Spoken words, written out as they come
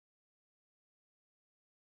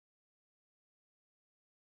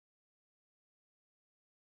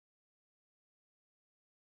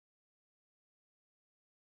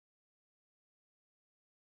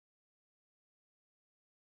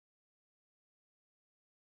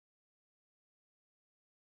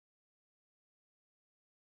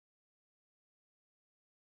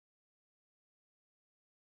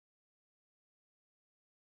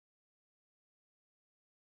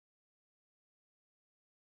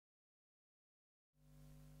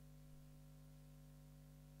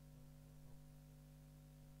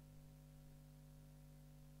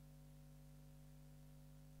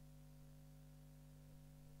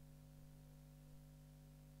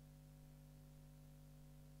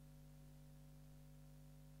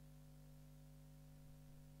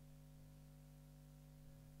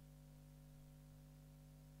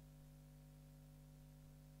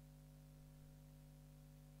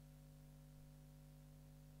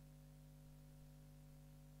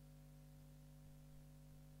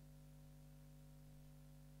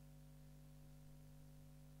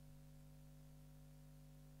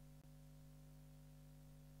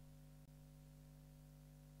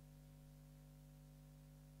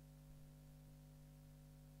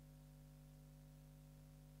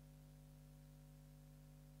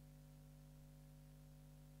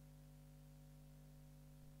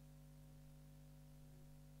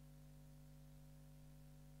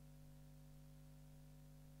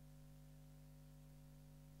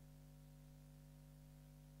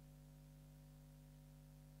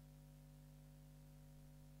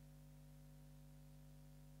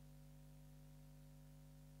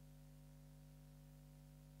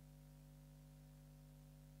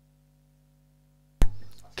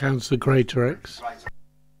Councillor Greatorex.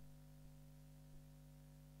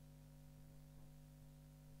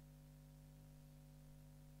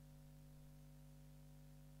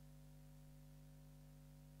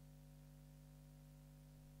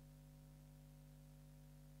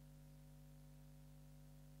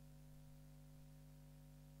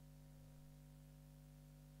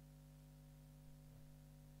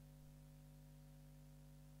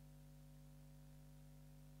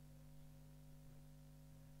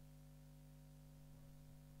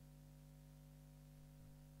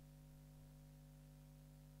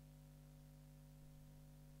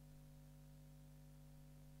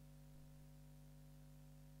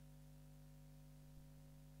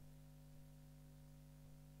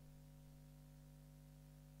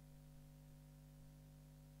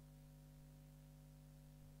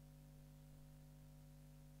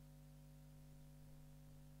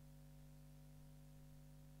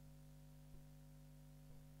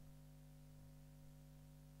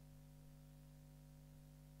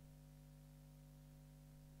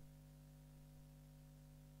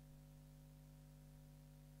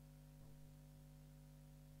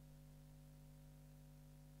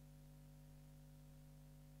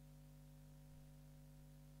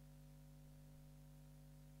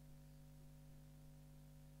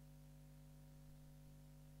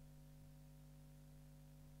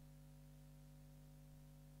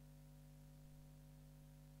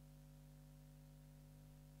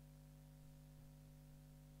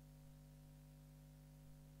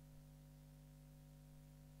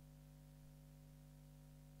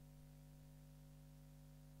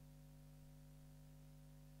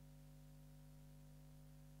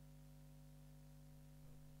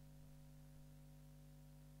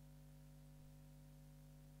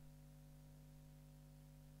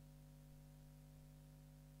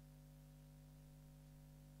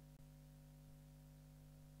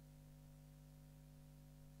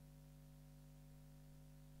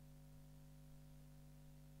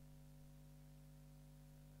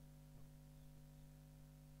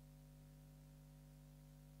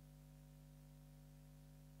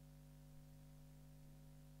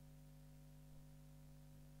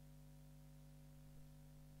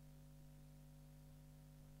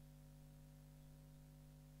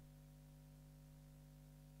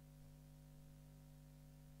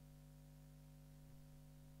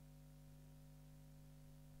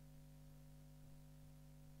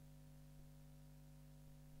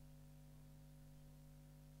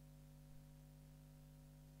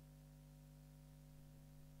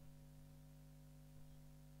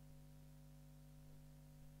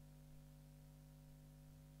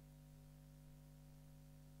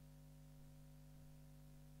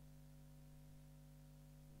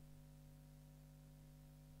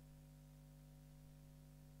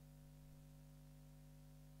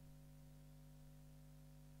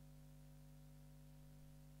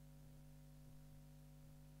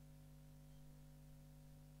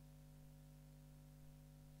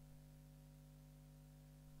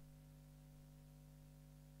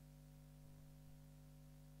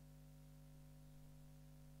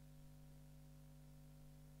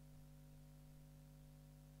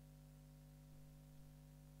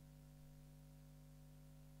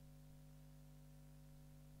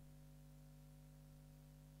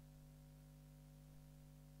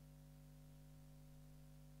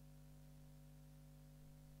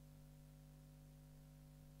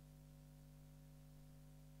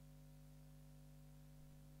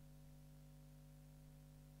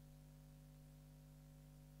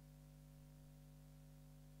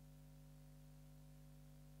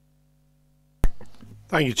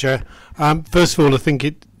 Thank you, Chair. First of all, I think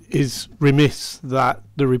it is remiss that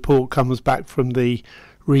the report comes back from the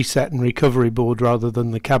Reset and Recovery Board rather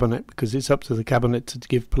than the Cabinet, because it's up to the Cabinet to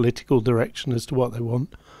give political direction as to what they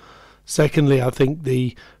want. Secondly, I think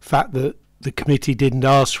the fact that the committee didn't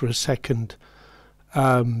ask for a second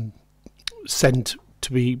sent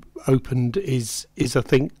to be opened is I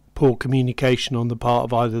think poor communication on the part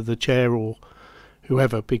of either the chair or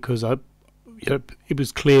whoever, because it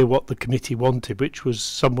was clear what the committee wanted, which was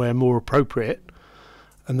somewhere more appropriate.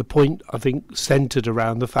 And the point, I think, centred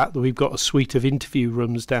around the fact that we've got a suite of interview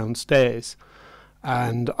rooms downstairs.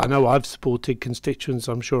 And I know I've supported constituents,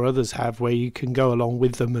 I'm sure others have, where you can go along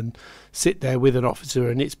with them and sit there with an officer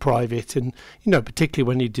and it's private. And, particularly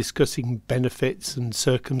when you're discussing benefits and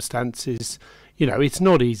circumstances, it's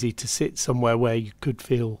not easy to sit somewhere where you could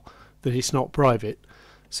feel that it's not private.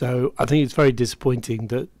 So I think it's very disappointing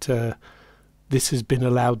that this has been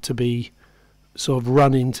allowed to be sort of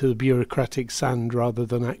run into the bureaucratic sand rather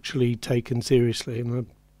than actually taken seriously. And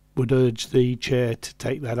I would urge the chair to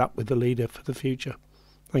take that up with the leader for the future.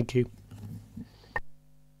 Thank you.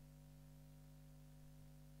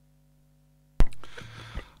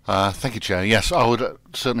 Thank you, Chair. Yes, I would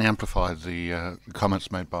certainly amplify the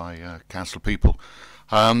comments made by Councillor People.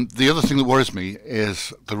 The other thing that worries me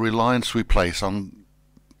is the reliance we place on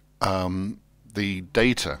the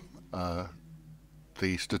data,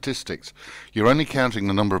 the statistics. You're only counting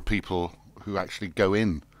the number of people who actually go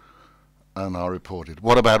in and are reported.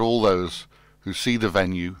 What about all those who see the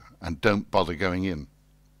venue and don't bother going in?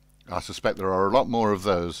 I suspect there are a lot more of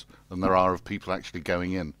those than there are of people actually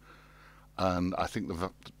going in. And I think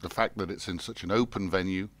the fact that it's in such an open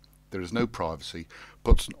venue, there is no privacy,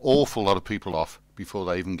 puts an awful lot of people off before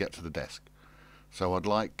they even get to the desk. So I'd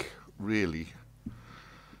like really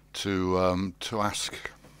to ask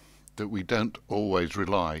that we don't always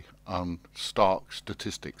rely on stark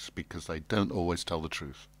statistics, because they don't always tell the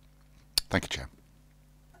truth. Thank you, Chair.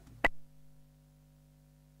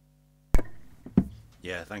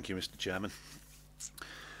 Yeah, thank you, Mr. Chairman.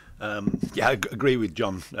 Yeah, I agree with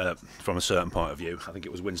John from a certain point of view. I think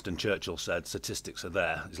it was Winston Churchill said, statistics are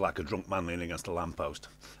there. It's like a drunk man leaning against a lamppost.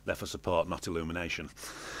 They're for support, not illumination.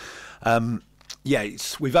 Yeah,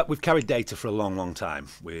 we've carried data for a long, long time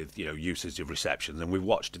with, you know, usage of receptions, and we've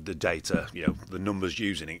watched the data, you know, the numbers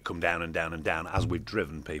using it come down and down and down as we've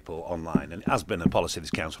driven people online. And it has been a policy of this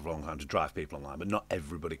council for a long time to drive people online, but not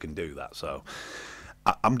everybody can do that. So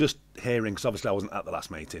I'm just hearing, because obviously I wasn't at the last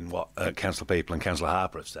meeting, what Councillor People and Councillor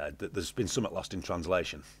Harper have said, that there's been something lost in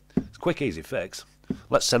translation. It's a quick, easy fix.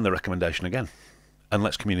 Let's send the recommendation again, and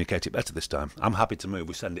let's communicate it better this time. I'm happy to move.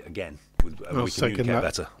 We send it again. We communicate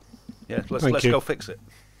better. Yeah, let's go fix it.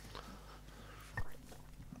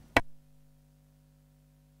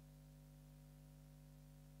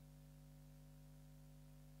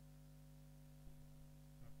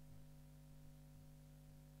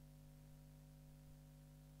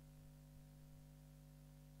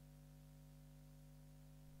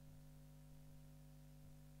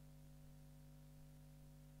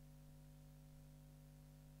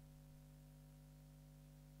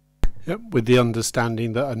 Yep, with the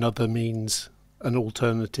understanding that another means an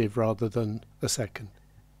alternative rather than a second.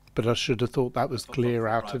 But I should have thought that was clear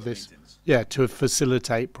out of this. Meetings. Yeah, to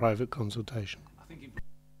facilitate private consultation. I think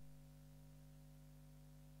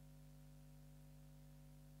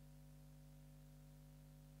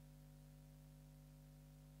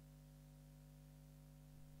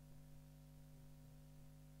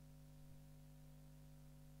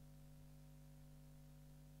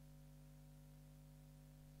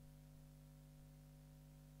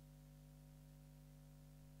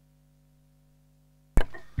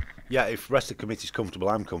yeah, if the rest of the committee is comfortable,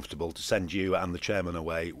 I'm comfortable to send you and the chairman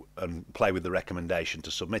away and play with the recommendation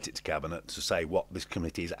to submit it to Cabinet to say what this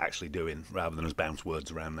committee is actually doing, rather than us bounce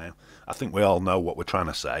words around now. I think we all know what we're trying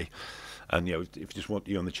to say, and you know, if you just want,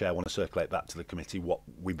 you and the chair want to circulate that to the committee, what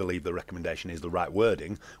we believe the recommendation is, the right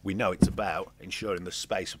wording. We know it's about ensuring there's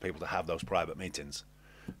space for people to have those private meetings.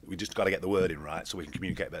 We just got to get the wording right so we can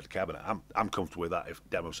communicate that to Cabinet. I'm comfortable with that if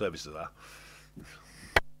demo services are.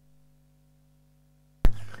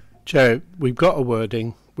 Chair, we've got a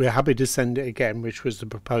wording. We're happy to send it again, which was the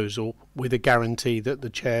proposal, with a guarantee that the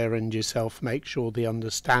chair and yourself make sure the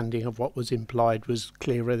understanding of what was implied was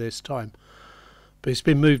clearer this time. But it's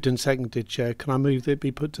been moved and seconded, Chair. Can I move that it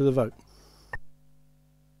be put to the vote?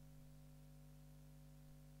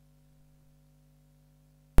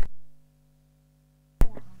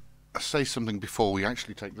 Say something before we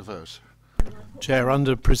actually take the vote. Chair,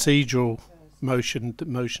 under procedural motion, the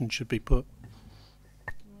motion should be put.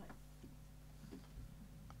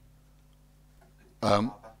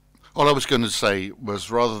 All I was going to say was,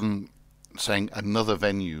 rather than saying another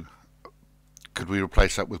venue, could we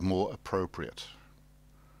replace that with more appropriate?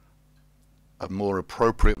 A more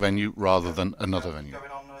appropriate venue rather than another venue.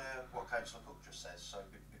 Going on what Councillor Cook just says, so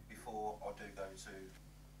before I do go to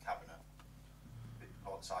Cabinet,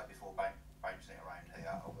 like I say, before bouncing it around here,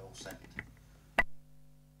 I will send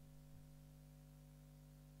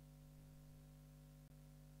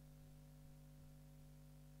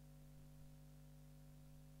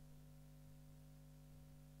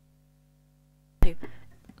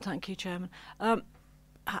Thank you, Chairman.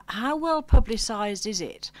 How well publicised is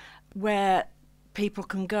it where people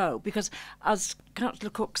can go? Because, as Councillor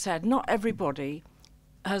Cook said, not everybody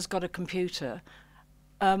has got a computer.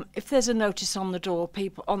 If there's a notice on the door,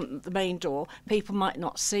 people on the main door, people might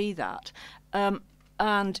not see that.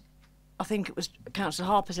 And I think it was Councillor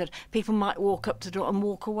Harper said people might walk up to the door and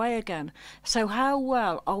walk away again. So how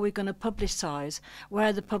well are we going to publicise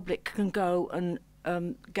where the public can go and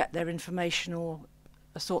get their information or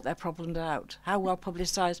sort their problems out? How well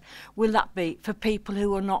publicised will that be for people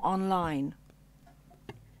who are not online?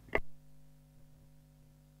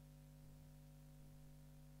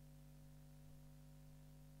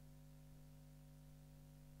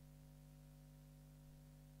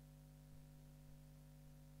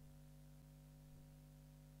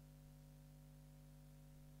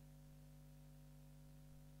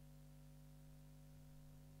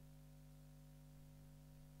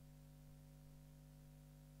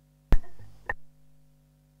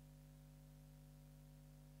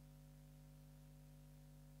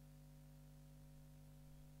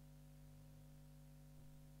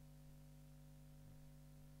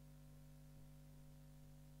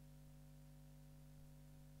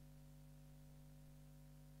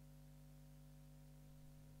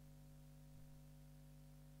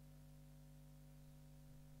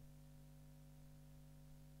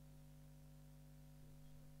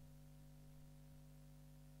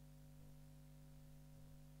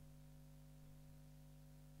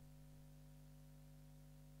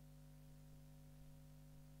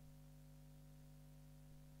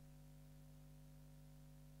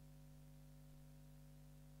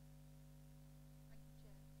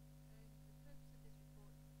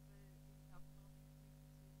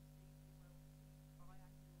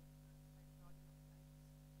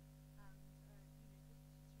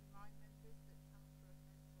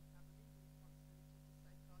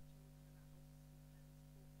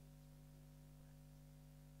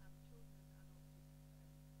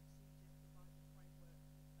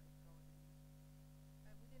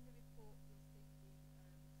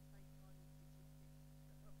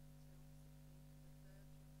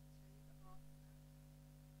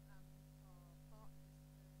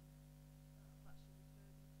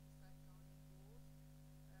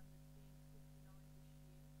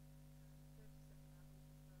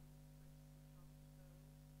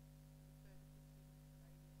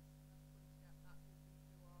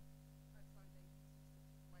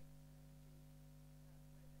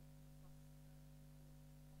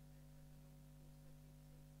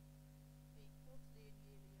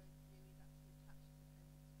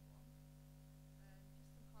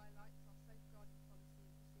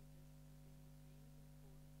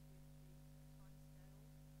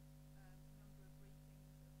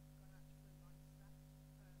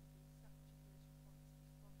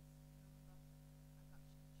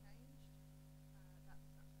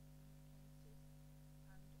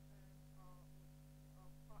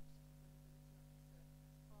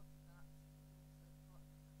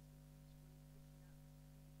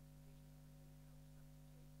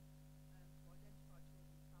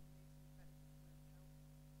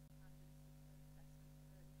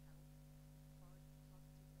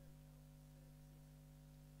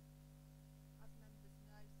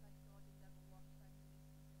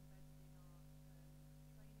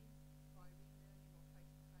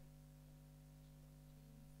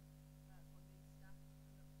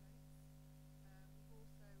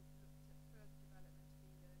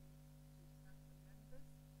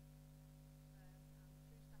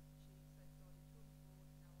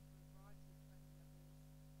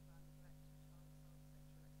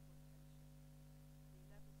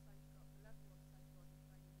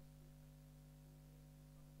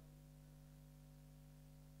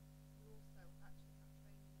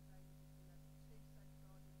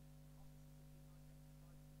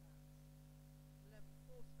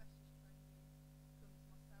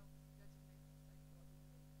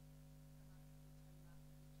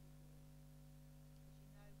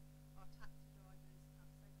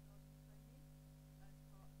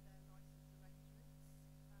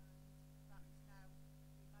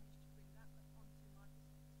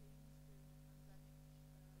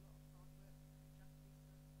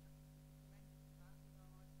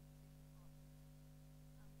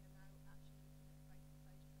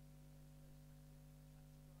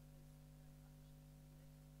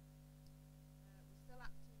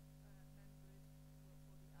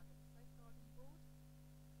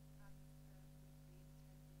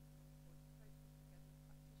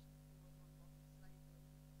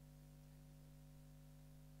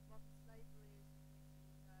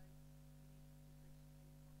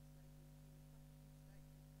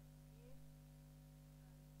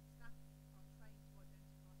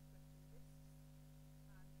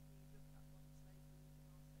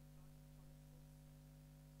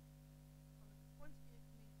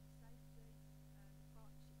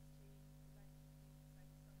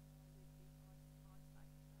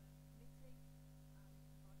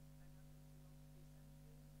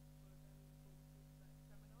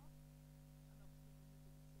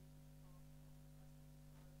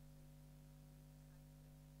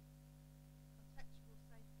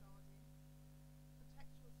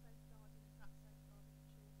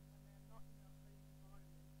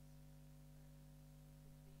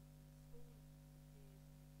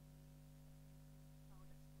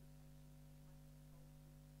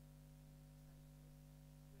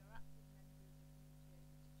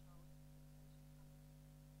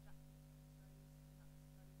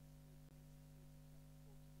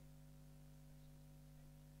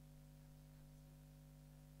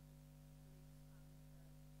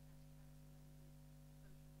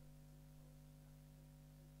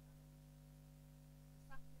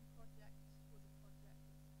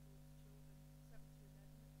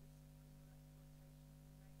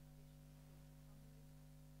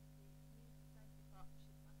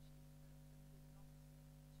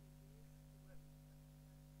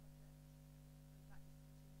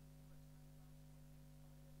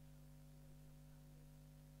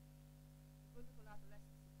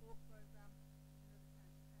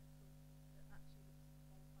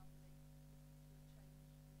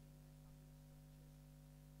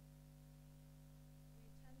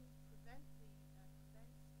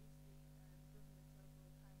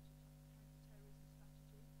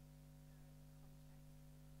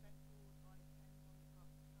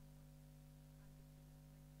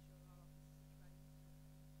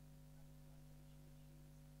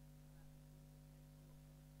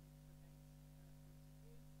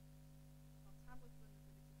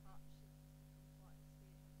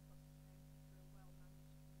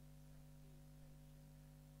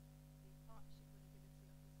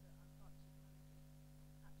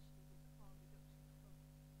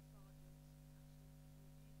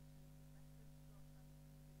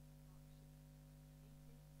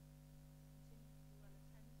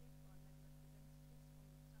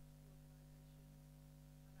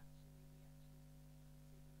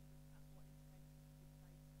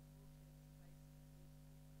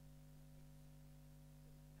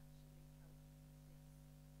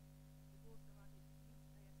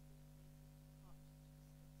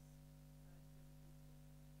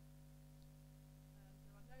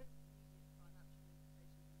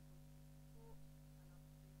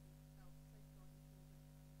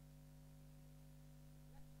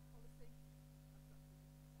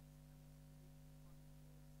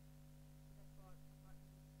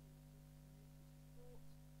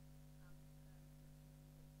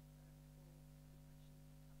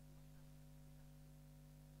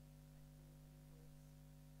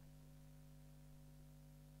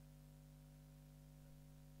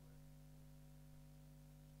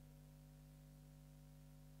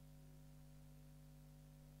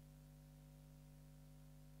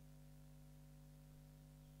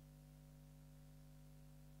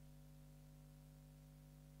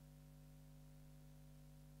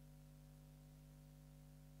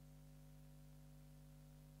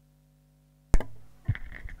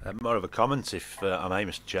 More of a comment, if I may,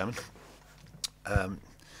 Mr. Chairman.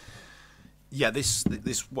 Yeah, this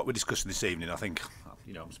what we're discussing this evening, I think,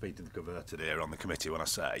 I'm speaking to the converted here on the committee when I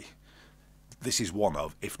say this is one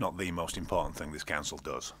of, if not the most important thing this council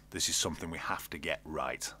does. This is something we have to get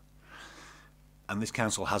right. And this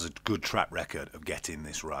council has a good track record of getting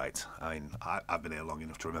this right. I mean, I've been here long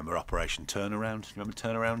enough to remember Operation Turnaround. You remember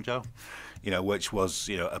Turnaround, Joe? Which was,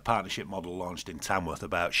 a partnership model launched in Tamworth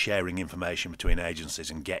about sharing information between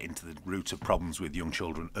agencies and getting to the root of problems with young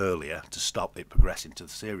children earlier to stop it progressing to the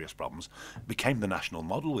serious problems. It became the national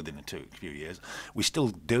model within a few years. We still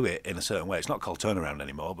do it in a certain way. It's not called Turnaround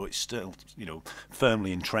anymore, but it's still,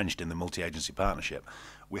 firmly entrenched in the multi-agency partnership.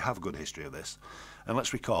 We have a good history of this. And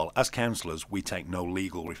let's recall, as councillors, we take no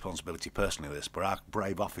legal responsibility personally for this, but our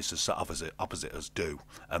brave officers sat opposite us do,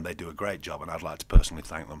 and they do a great job, and I'd like to personally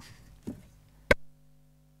thank them.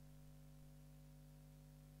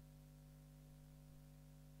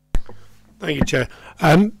 Thank you, Chair.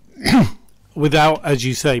 Without, as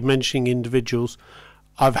you say, mentioning individuals,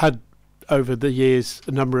 I've had over the years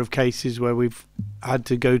a number of cases where we've had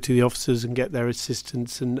to go to the officers and get their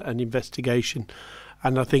assistance and investigation,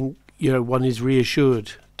 and I think one is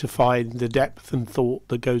reassured to find the depth and thought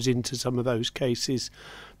that goes into some of those cases,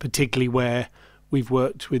 particularly where we've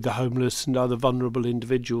worked with the homeless and other vulnerable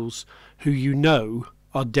individuals who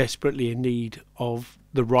are desperately in need of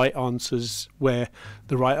the right answers, where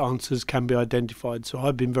the right answers can be identified. So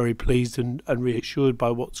I've been very pleased and reassured by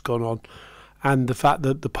what's gone on, and the fact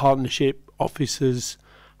that the partnership officers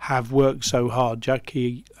have worked so hard.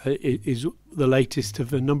 Jackie is the latest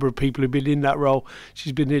of a number of people who've been in that role.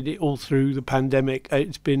 She's been in it all through the pandemic.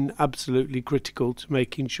 It's been absolutely critical to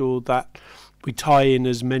making sure that we tie in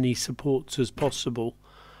as many supports as possible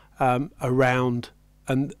around,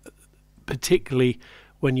 and particularly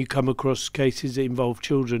when you come across cases that involve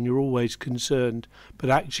children, you're always concerned, but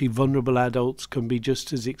actually vulnerable adults can be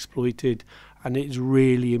just as exploited, and it's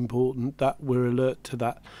really important that we're alert to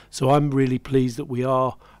that. So I'm really pleased that we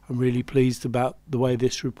are. I'm really pleased about the way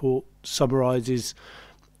this report summarises,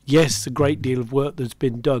 yes, a great deal of work that's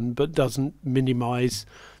been done, but doesn't minimise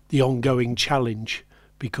the ongoing challenge,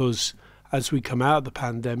 because as we come out of the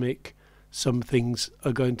pandemic, some things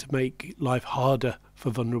are going to make life harder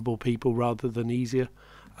for vulnerable people rather than easier.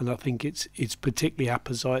 And I think it's particularly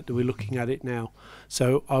apposite that we're looking at it now.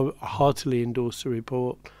 So I heartily endorse the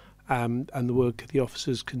report and the work of the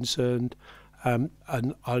officers concerned, and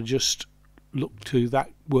I just look to that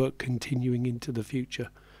work continuing into the future,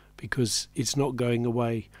 because it's not going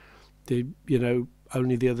away.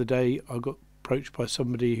 Only the other day I got approached by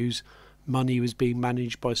somebody whose money was being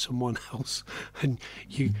managed by someone else, and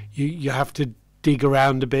you have to dig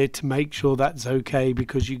around a bit to make sure that's okay,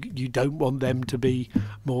 because you don't want them to be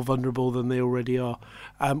more vulnerable than they already are.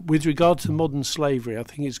 With regard to modern slavery, I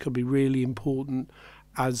think it's going to be really important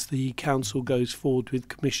as the council goes forward with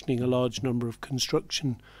commissioning a large number of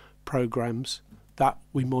construction programmes that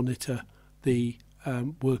we monitor the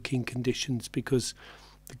working conditions, because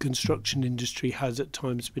the construction industry has at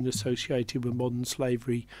times been associated with modern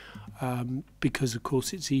slavery, because of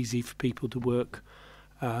course it's easy for people to work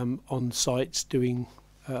on sites doing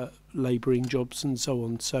labouring jobs and so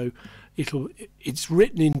on. So it's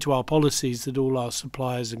written into our policies that all our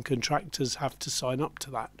suppliers and contractors have to sign up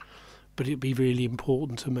to that. But it'd be really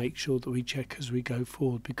important to make sure that we check as we go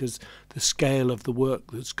forward, because the scale of the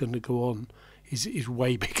work that's going to go on is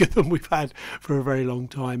way bigger than we've had for a very long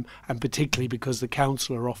time, and particularly because the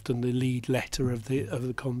council are often the lead letter of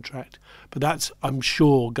the contract. But that's, I'm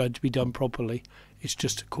sure, going to be done properly. It's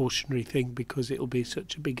just a cautionary thing, because it'll be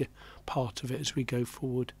such a bigger part of it as we go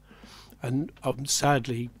forward. And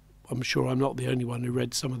sadly, I'm sure I'm not the only one who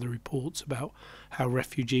read some of the reports about how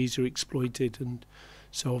refugees are exploited, and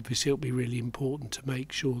so obviously it'll be really important to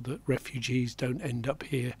make sure that refugees don't end up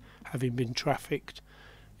here having been trafficked.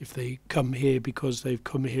 If they come here because they've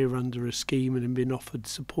come here under a scheme and have been offered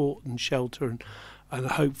support and shelter and a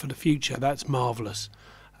hope for the future, that's marvellous.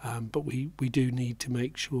 But we do need to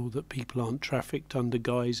make sure that people aren't trafficked under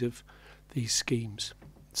guise of these schemes.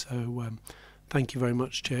 So thank you very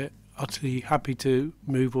much, Chair. Utterly happy to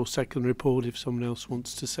move or second the report if someone else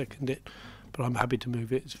wants to second it, but I'm happy to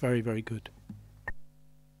move it. It's very, very good.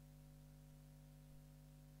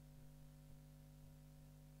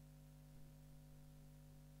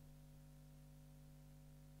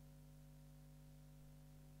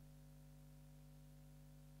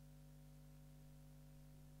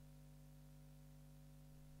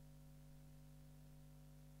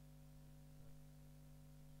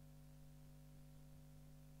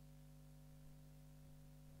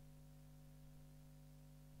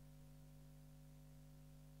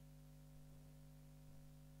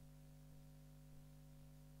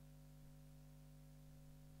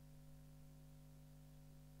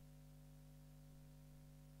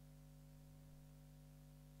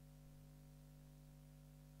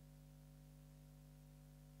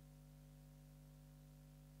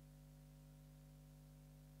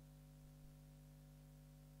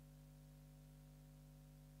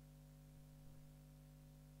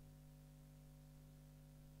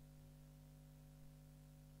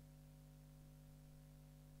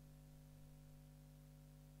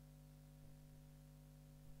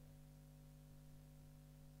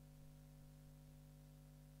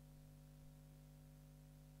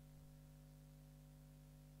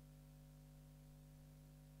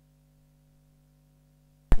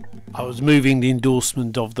 I was moving the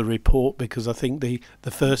endorsement of the report because I think the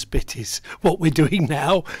first bit is what we're doing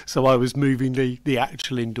now, so I was moving the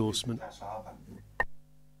actual endorsement. Councillor Harper.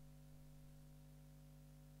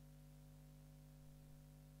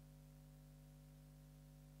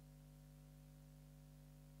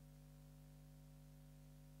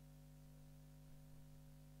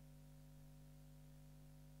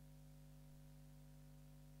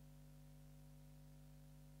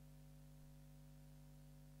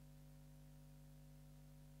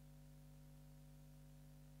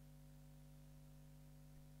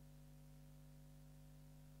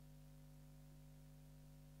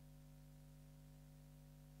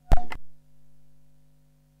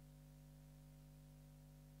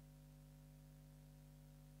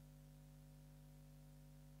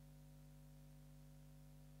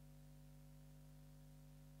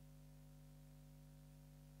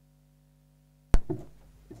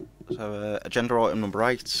 So, agenda item number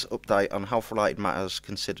 8, update on health-related matters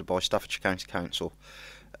considered by Staffordshire County Council.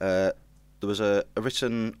 There was a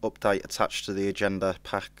written update attached to the agenda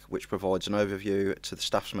pack which provides an overview to the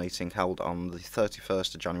staff's meeting held on the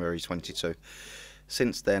 31st of January 22.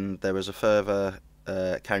 Since then, there was a further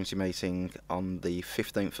county meeting on the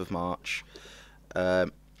 15th of March.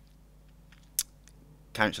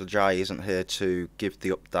 Councillor Jay isn't here to give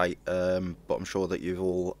the update, but I'm sure that you've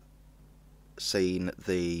all seen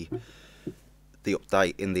the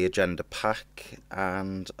update in the agenda pack.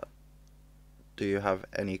 And do you have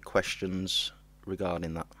any questions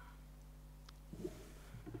regarding that?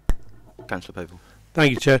 Councillor People.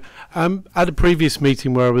 Thank you, Chair. At a previous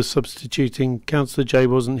meeting where I was substituting, Councillor Jay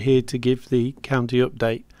wasn't here to give the county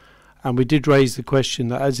update, and we did raise the question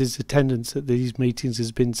that as his attendance at these meetings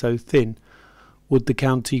has been so thin, would the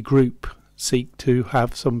county group seek to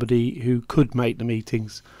have somebody who could make the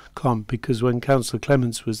meetings come? Because when Councillor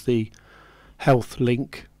Clements was the health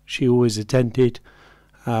link, she always attended.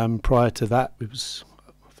 Prior to that, it was,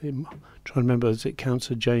 I'm trying to remember, was it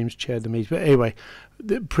Councillor James chaired the meeting? But anyway,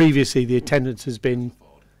 previously the attendance has been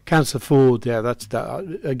Councillor Ford. Yeah, that's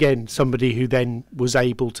that. Again, somebody who then was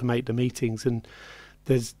able to make the meetings, and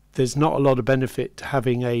there's not a lot of benefit to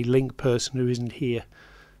having a link person who isn't here.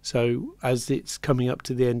 So as it's coming up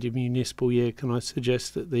to the end of municipal year, can I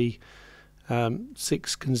suggest that the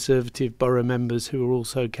 6 Conservative borough members who are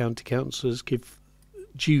also county councillors give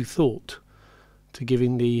due thought to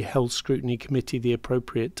giving the Health Scrutiny Committee the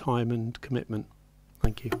appropriate time and commitment?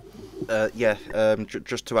 Thank you.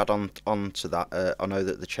 Just to add on to that, I know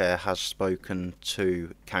that the Chair has spoken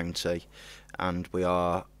to County, and we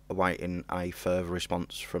are awaiting a further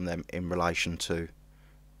response from them in relation to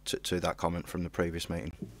that comment from the previous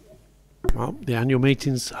meeting. Well, the annual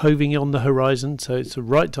meeting's hoving on the horizon, so it's the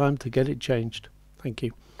right time to get it changed. Thank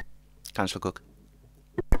you. Councillor Cook.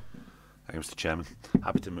 Thank you, Mr. Chairman.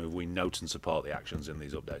 Happy to move we note and support the actions in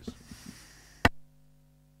these updates.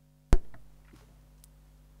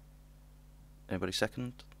 Anybody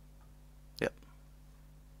second? Yep.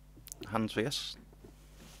 Hands for yes.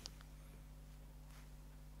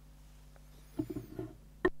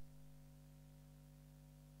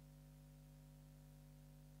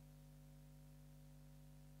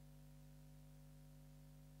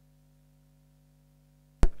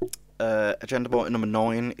 Agenda item number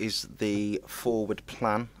 9 is the forward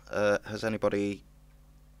plan. Has anybody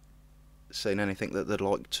seen anything that they'd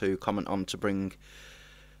like to comment on to bring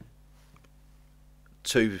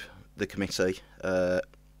to the committee,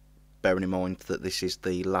 bearing in mind that this is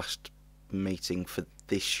the last meeting for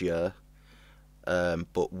this year,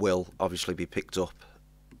 but will obviously be picked up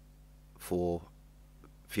for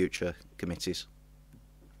future committees?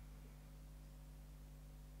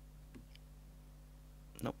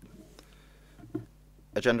 Nope.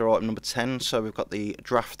 Agenda item number 10, so we've got the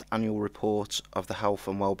draft annual report of the Health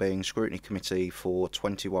and Wellbeing Scrutiny Committee for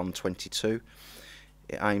 21-22.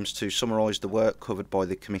 It aims to summarise the work covered by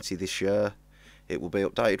the committee this year. It will be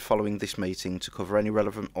updated following this meeting to cover any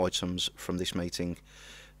relevant items from this meeting.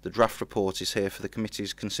 The draft report is here for the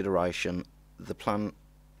committee's consideration. The plan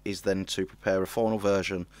is then to prepare a final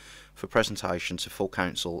version for presentation to full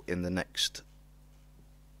council in the next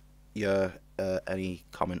year. Any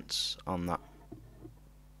comments on that?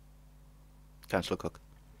 Councillor Cook.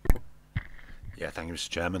 Yeah, thank you, Mr.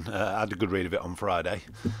 Chairman. I had a good read of it on Friday.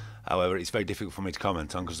 However, it's very difficult for me to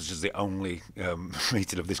comment on because this is the only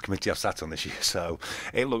meeting of this committee I've sat on this year. So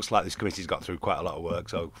it looks like this committee's got through quite a lot of work.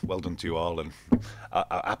 So well done to you all, and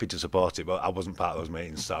I'm happy to support it. But I wasn't part of those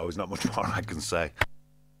meetings, so there's not much more I can say.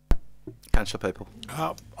 Councillor People.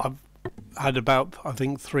 I've had about, I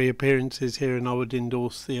think, 3 appearances here, and I would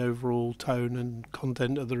endorse the overall tone and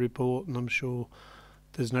content of the report, and I'm sure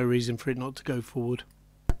there's no reason for it not to go forward.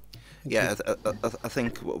 Yeah, I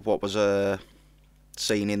think what was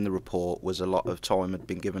seen in the report was a lot of time had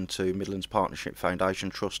been given to Midlands Partnership Foundation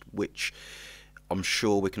Trust, which I'm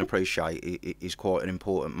sure we can appreciate is quite an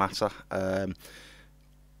important matter,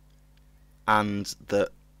 and that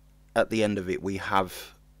at the end of it we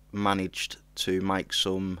have managed to make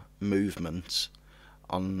some movements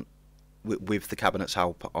on with the Cabinet's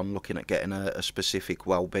help on looking at getting a specific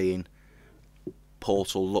wellbeing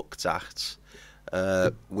portal looked at,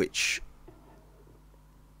 which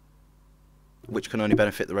can only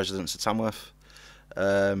benefit the residents of Tamworth.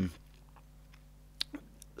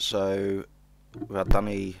 So we had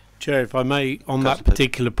Danny. Chair, if I may, on that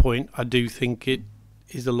particular point, I do think it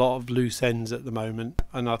is a lot of loose ends at the moment,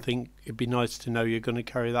 and I think it'd be nice to know you're going to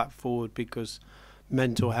carry that forward, because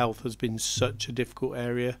mental health has been such a difficult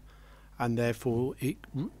area, and therefore it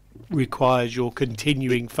requires your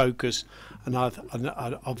continuing focus. And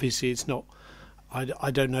obviously it's not,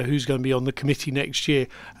 I don't know who's going to be on the committee next year,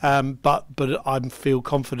 but I feel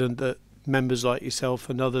confident that members like yourself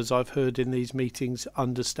and others I've heard in these meetings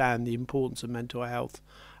understand the importance of mental health,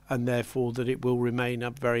 and therefore that it will remain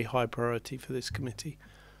a very high priority for this committee.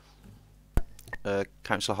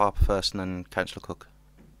 Councillor Harper first, and then Councillor Cook.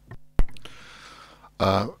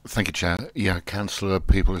 Thank you, Chair. Yeah, Councillor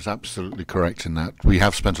People is absolutely correct in that. We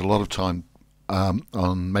have spent a lot of time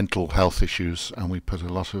on mental health issues, and we put a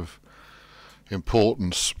lot of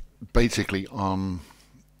importance basically on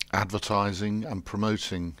advertising and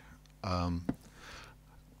promoting,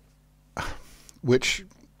 which,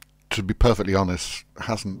 to be perfectly honest,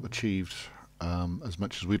 hasn't achieved as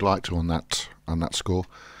much as we'd like to on that score.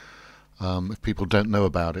 If people don't know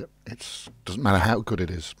about it, it doesn't matter how good it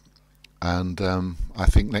is. And I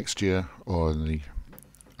think next year, or the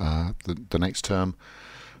next term,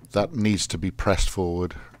 that needs to be pressed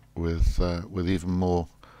forward with even more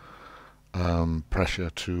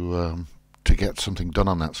pressure to get something done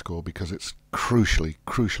on that score, because it's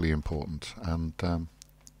crucially important, and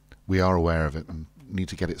we are aware of it and need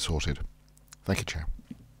to get it sorted. Thank you, Chair.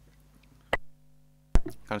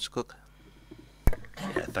 Councillor Cook.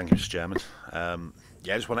 Yeah, thank you, Mr. Chairman.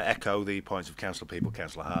 Yeah, I just want to echo the points of Councillor People,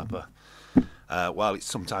 Councillor Harper. While it's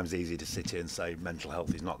sometimes easy to sit here and say mental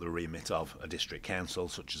health is not the remit of a district council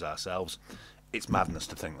such as ourselves, it's madness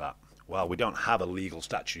to think that. While we don't have a legal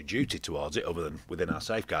statutory duty towards it other than within our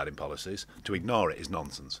safeguarding policies, to ignore it is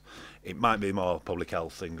nonsense. It might be more Public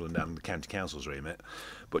Health England and the County Council's remit,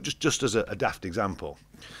 but just as a daft example,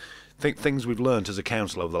 think things we've learnt as a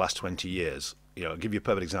council over the last 20 years. You know, I'll give you a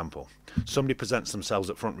perfect example. Somebody presents themselves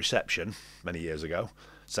at front reception many years ago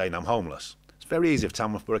saying, I'm homeless. It's very easy for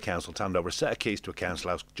Tamworth Borough Council to hand over a set of keys to a council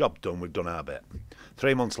house, job done, we've done our bit.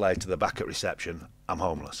 3 months later, they're back at reception, I'm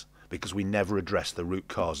homeless, because we never address the root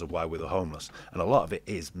cause of why we're homeless. And a lot of it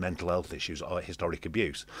is mental health issues or historic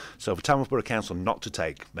abuse. So for Tamworth Borough Council not to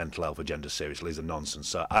take mental health agenda seriously is a nonsense.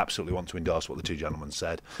 So I absolutely want to endorse what the two gentlemen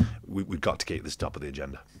said. We've got to keep this top of the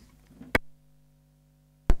agenda.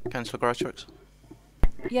 Councillor Greatrix.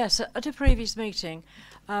 Yes, at a previous meeting,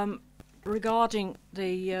 regarding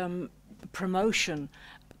the promotion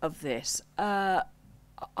of this,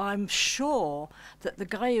 I'm sure that the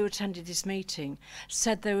guy who attended this meeting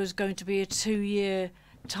said there was going to be a 2-year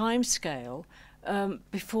timescale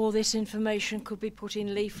before this information could be put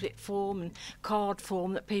in leaflet form and card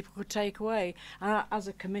form that people could take away. As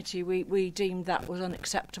a committee, we deemed that was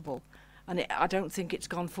unacceptable, and I don't think it's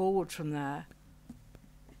gone forward from there.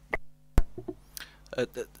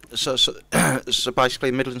 So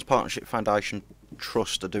basically, Midlands Partnership Foundation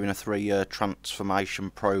Trust are doing a 3-year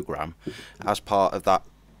transformation programme. As part of that,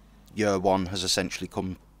 year 1 has essentially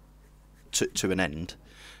come to an end,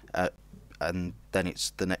 and then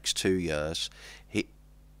it's the next 2 years. He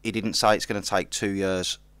didn't say it's going to take 2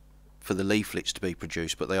 years for the leaflets to be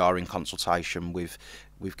produced, but they are in consultation with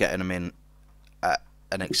getting them in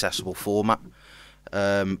an accessible format.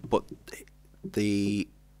 But the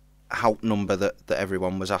help number that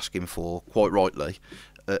everyone was asking for, quite rightly,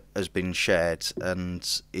 has been shared,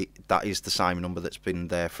 and that is the same number that's been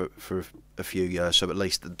there for a few years. So at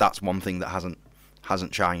least that's one thing that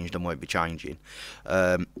hasn't changed and won't be changing.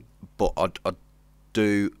 But I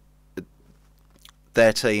do.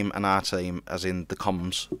 Their team and our team, as in the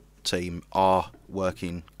comms team, are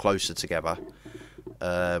working closer together.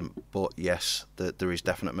 But yes, there is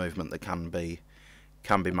definite movement that can be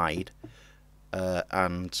made,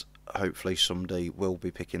 and hopefully somebody will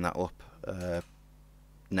be picking that up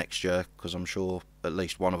next year, because I'm sure at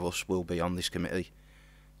least one of us will be on this committee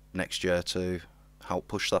next year to help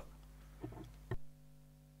push that.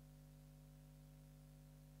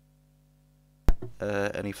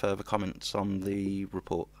 Any further comments on the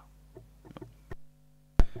report?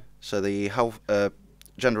 So the health,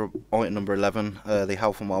 agenda item number 11, the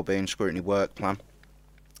Health and Wellbeing Scrutiny Work Plan.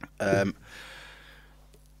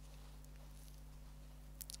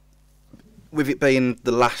 With it being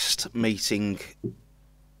the last meeting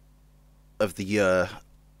of the year,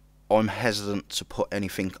 I'm hesitant to put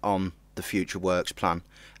anything on the Future Works Plan,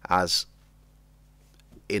 as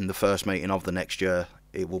in the first meeting of the next year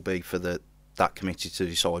it will be for that committee to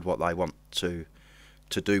decide what they want to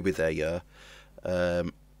do with their year.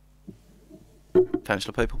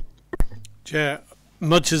 Councillor People? Chair,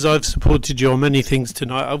 much as I've supported you on many things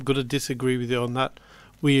tonight, I've got to disagree with you on that.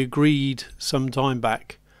 We agreed some time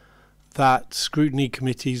back that scrutiny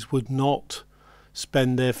committees would not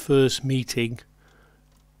spend their first meeting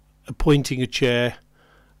appointing a chair,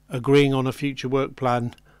 agreeing on a future work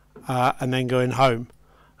plan, and then going home.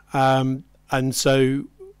 And so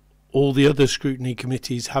all the other scrutiny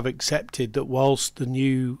committees have accepted that whilst the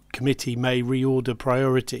new committee may reorder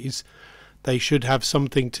priorities, they should have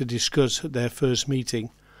something to discuss at their first meeting.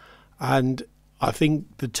 And I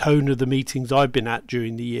think the tone of the meetings I've been at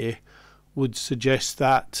during the year would suggest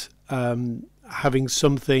that having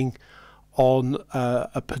something on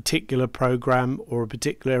a particular programme or a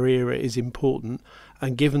particular area is important.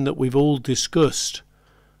 And given that we've all discussed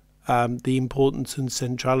the importance and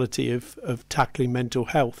centrality of tackling mental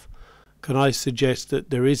health, can I suggest that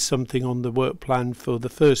there is something on the work plan for the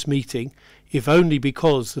first meeting, if only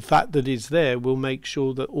because the fact that it's there will make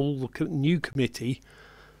sure that all the new committee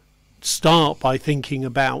start by thinking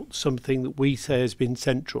about something that we say has been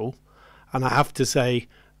central. And I have to say,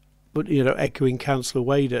 but echoing Councillor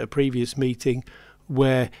Wade at a previous meeting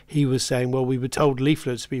where he was saying, well, we were told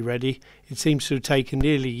leaflets to be ready. It seems to have taken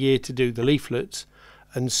nearly a year to do the leaflets,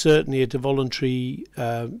 and certainly at a voluntary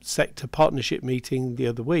sector partnership meeting the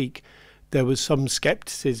other week, there was some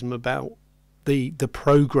scepticism about the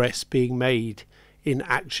progress being made in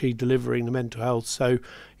actually delivering the mental health. So,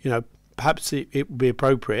 perhaps it would be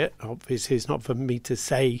appropriate. Obviously, it's not for me to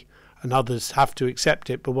say, and others have to accept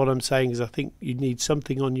it. But what I'm saying is I think you need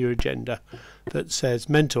something on your agenda that says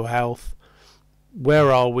mental health,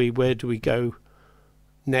 where are we, where do we go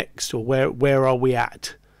next, or where are we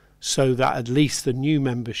at, so that at least the new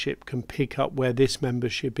membership can pick up where this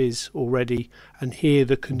membership is already and hear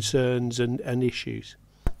the concerns and issues.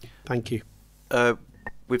 Thank you.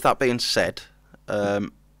 With that being said,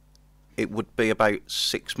 it would be about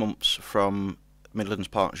 6 months from Midlands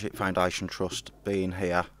Partnership Foundation Trust being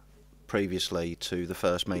here previously to the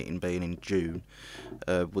first meeting being in June.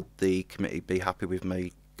 Would the committee be happy with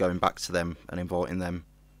me going back to them and inviting them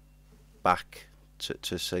back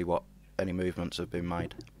to see what any movements have been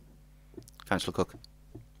made? Councillor Cook.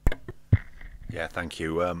 Yeah, thank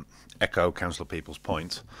you. Echo Councillor People's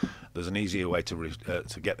point. There's an easier way to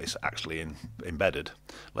get this actually embedded.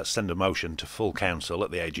 Let's send a motion to full council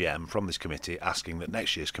at the AGM from this committee asking that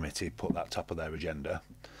next year's committee put that top of their agenda.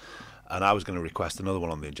 And I was going to request another one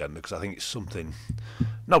on the agenda because I think it's something,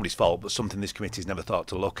 nobody's fault, but something this committee's never thought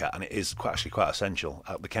to look at, and it is actually quite essential.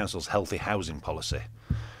 The council's healthy housing policy.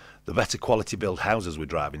 The better quality built houses we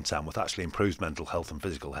drive in Tamworth actually improves mental health and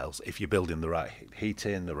physical health. If you're building the right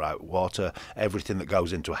heating, the right water, everything that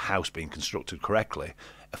goes into a house being constructed correctly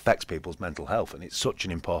affects people's mental health, and it's such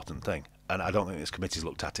an important thing. And I don't think this committee's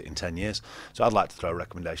looked at it in 10 years. So I'd like to throw a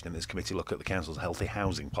recommendation in this committee look at the council's healthy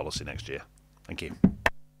housing policy next year. Thank you.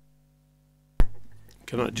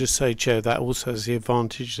 Can I just say, Chair, that also has the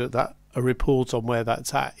advantage that a report on where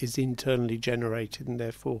that's at is internally generated, and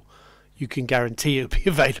therefore you can guarantee it'll be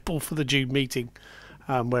available for the June meeting,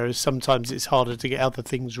 whereas sometimes it's harder to get other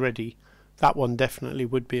things ready. That one definitely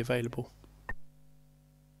would be available.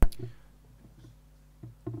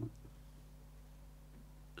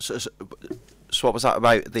 So what was that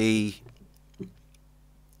about the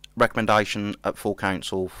recommendation at full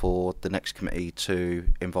council for the next committee to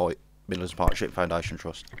invite Midlands Partnership Foundation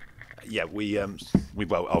Trust? Yeah, we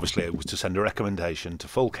well, obviously it was to send a recommendation to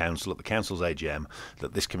full council at the council's AGM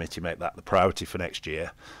that this committee make that the priority for next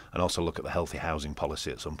year, and also look at the healthy housing policy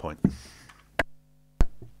at some point.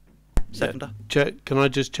 Seconder. Can I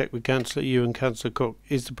just check with Councillor you and Councillor Cook?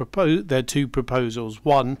 Is there are two proposals?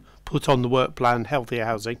 One, put on the work plan healthy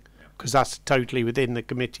housing, because that's totally within the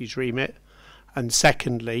committee's remit, and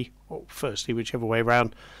secondly, or firstly, whichever way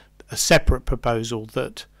around, a separate proposal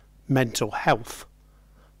that mental health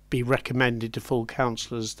be recommended to full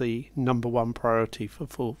council as the #1 priority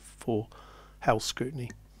for health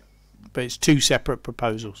scrutiny. But it's two separate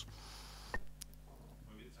proposals.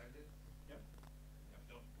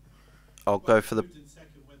 I'll go for the.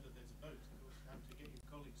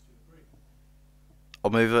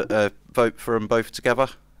 I'll move a vote for them both together.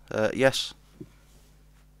 Yes.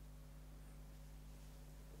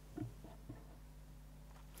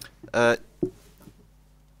 Just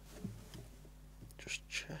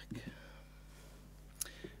check.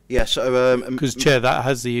 Yeah, so Because Chair, that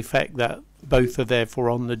has the effect that both are therefore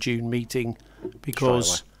on the June meeting,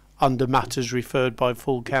 because under matters referred by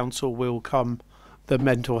full council will come the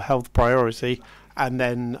mental health priority, and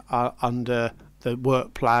then under the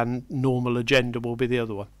work plan normal agenda will be the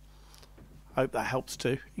other one. I hope that helps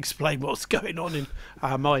to explain what's going on in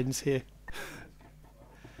our minds here.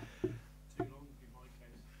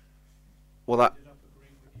 Well, that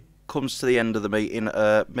comes to the end of the meeting.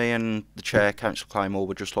 Me and the Chair, Councillor Claymore,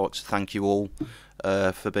 would just like to thank you all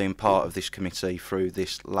for being part of this committee through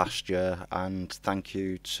this last year, and thank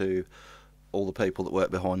you to all the people that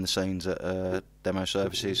work behind the scenes at Demo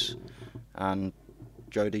Services, and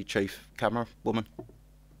Jodie, Chief Camera Woman.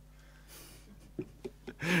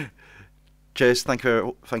 Cheers, thank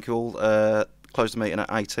you all. Close the meeting at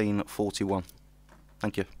 18:41.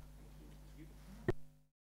 Thank you.